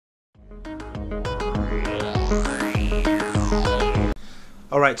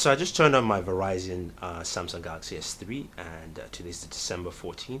Alright, so I just turned on my Verizon Samsung Galaxy S3, and today's December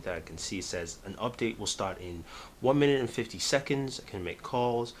 14th. I can see it says an update will start in 1 minute and 50 seconds. I can make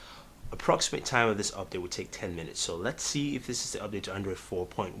calls. Approximate time of this update will take 10 minutes. So let's see if this is the update to Android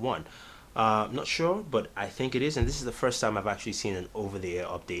 4.1. I'm not sure, but I think it is, and this is the first time I've actually seen an over-the-air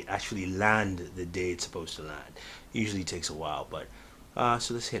update actually land the day it's supposed to land. Usually takes a while, but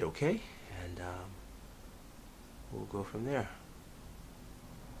so let's hit OK, and we'll go from there.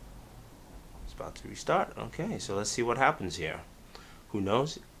 It's about to restart. Okay, so let's see what happens here. Who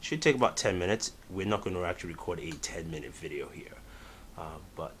knows? It should take about 10 minutes. We're not going to actually record a 10-minute video here,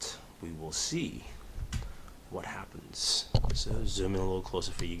 but we will see what happens. So zoom in a little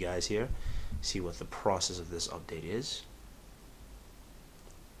closer for you guys here, see what the process of this update is.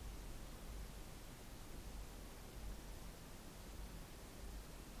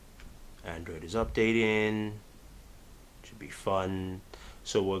 Android is updating. Should be fun.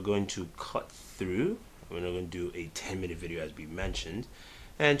 So we're going to cut through. We're not going to do a 10-minute video as we mentioned,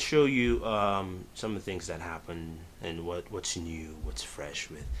 and show you some of the things that happen and what's new, what's fresh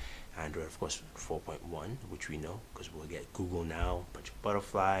with Android, of course 4.1, which we know because we'll get Google Now, bunch of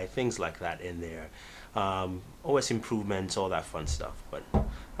butterfly, things like that in there, OS improvements, all that fun stuff. But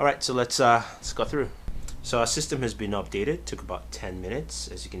alright, so let's go through. So our system has been updated. Took about 10 minutes.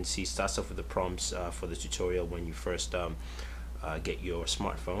 As you can see, starts off with the prompts for the tutorial when you first get your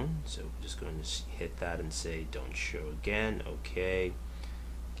smartphone. So we're just going to hit that and say don't show again. Okay, you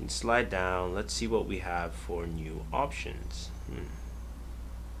can slide down. Let's see what we have for new options.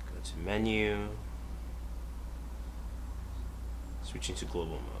 Go to menu, switching to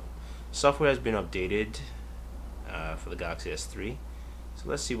global mode. Software has been updated for the Galaxy S3. So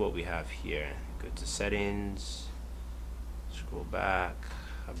let's see what we have here. Go to settings, scroll back,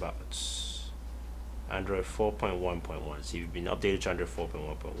 about Android 4.1.1. So you've been updated to Android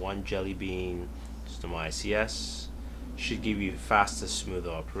 4.1.1. Jelly Bean, System ICS should give you faster,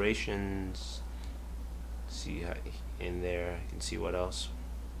 smoother operations. See how in there you can see what else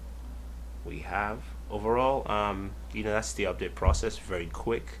we have. Overall, you know, that's the update process. Very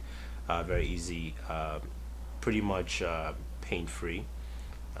quick, very easy, pretty much pain-free.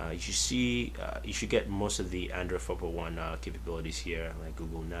 You should see, you should get most of the Android 4.1 capabilities here, like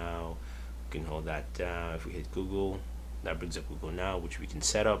Google Now. We can hold that down. If we hit Google, that brings up Google Now, which we can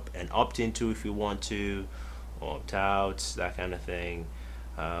set up and opt into if we want to, or opt out, that kind of thing.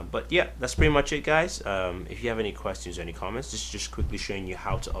 But yeah, that's pretty much it, guys. If you have any questions or any comments, this is just quickly showing you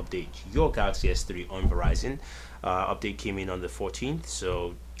how to update your Galaxy S3 on Verizon. Update came in on the 14th,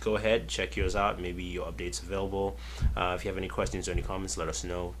 so go ahead, check yours out. Maybe your update's available. If you have any questions or any comments, let us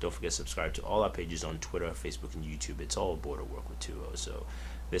know. Don't forget to subscribe to all our pages on Twitter, Facebook, and YouTube. It's all Booredatwork with 2 O's. So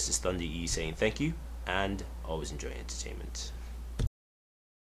this is Thunder E saying thank you, and always enjoy entertainment.